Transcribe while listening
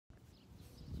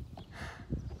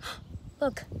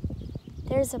Look,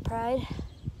 there's a pride.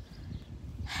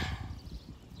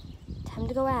 Time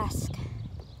to go ask.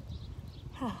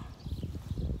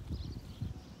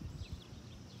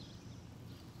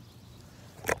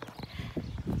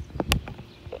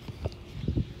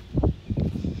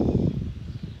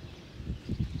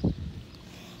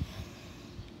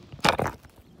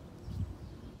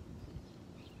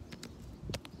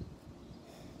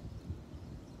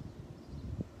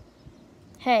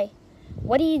 Hey,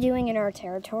 what are you doing in our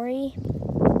territory?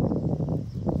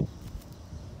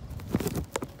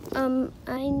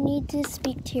 I need to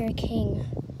speak to your king,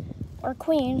 or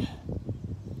queen,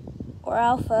 or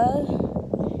alpha,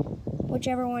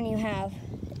 whichever one you have.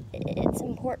 It's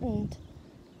important.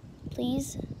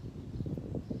 Please?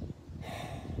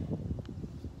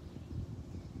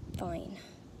 Fine.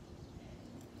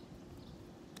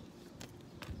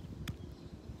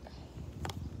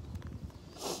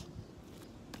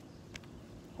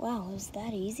 Wow, was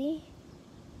that easy?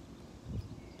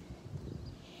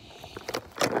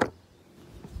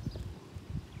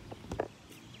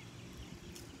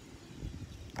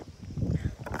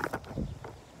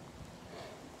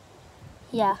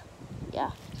 Yeah.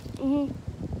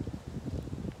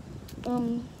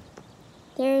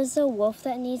 There's a wolf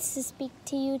that needs to speak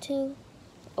to you too.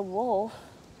 A wolf?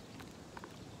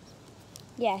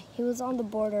 Yeah, he was on the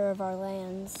border of our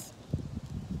lands.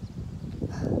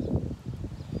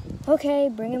 Okay,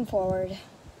 bring him forward.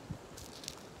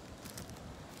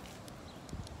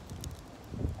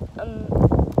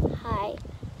 Hi.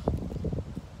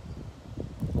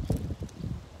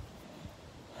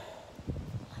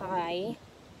 Hi.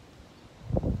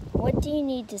 What do you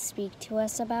need to speak to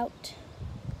us about?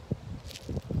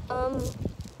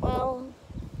 Well,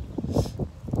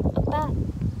 about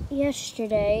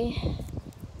yesterday,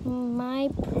 my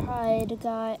pack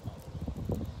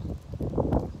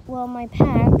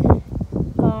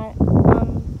got,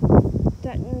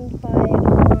 threatened by a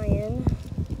lion.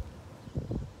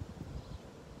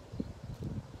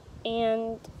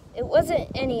 And it wasn't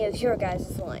any of your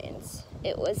guys' lions.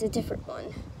 It was a different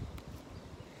one.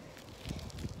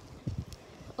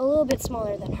 A little bit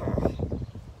smaller than her.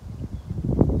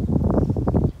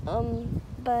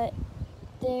 But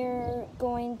they're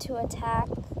going to attack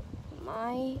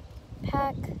my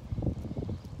pack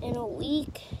in a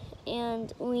week,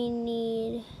 and we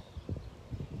need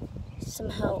some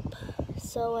help.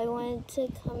 So I wanted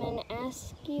to come and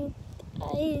ask you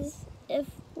guys if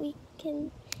you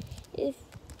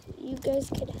guys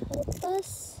could help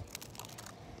us.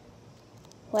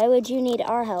 Why would you need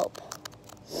our help?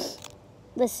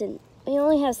 Listen, we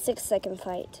only have 6 seconds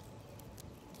fight,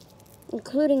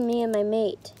 including me and my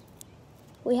mate.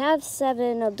 We have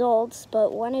 7 adults,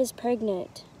 but 1 is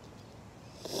pregnant.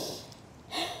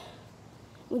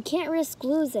 We can't risk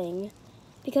losing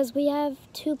because we have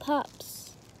 2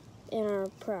 pups in our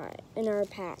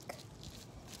pack.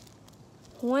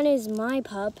 1 is my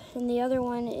pup, and the other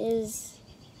one is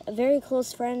a very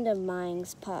close friend of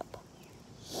mine's pup.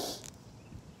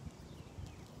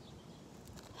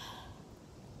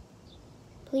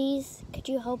 Please, could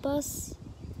you help us?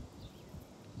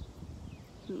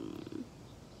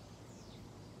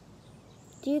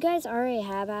 Do you guys already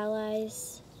have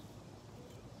allies?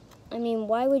 I mean,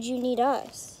 why would you need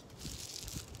us?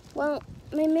 Well,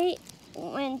 my mate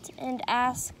went and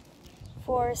asked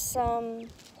for some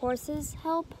horses'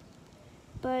 help,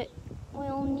 but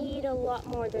we'll need a lot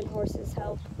more than horses'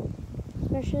 help.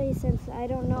 Especially since I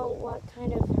don't know what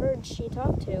kind of herd she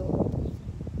talked to.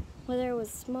 Whether it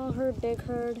was small herd, big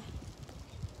herd.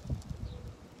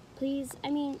 Please,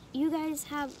 I mean, you guys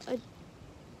have a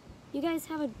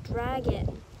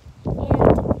dragon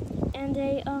and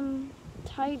a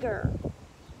tiger.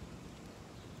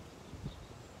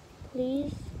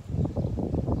 Please.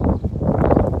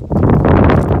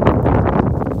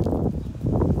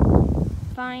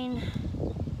 Fine.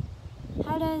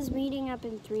 How does meeting up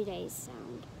in 3 days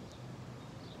sound?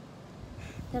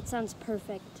 That sounds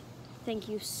perfect. Thank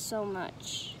you so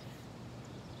much.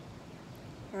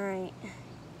 Alright.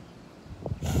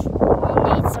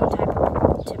 We'll need some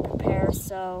time to prepare,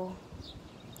 so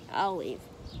I'll leave.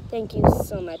 Thank you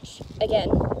so much.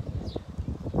 Again.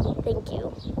 Thank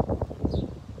you.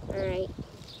 Alright.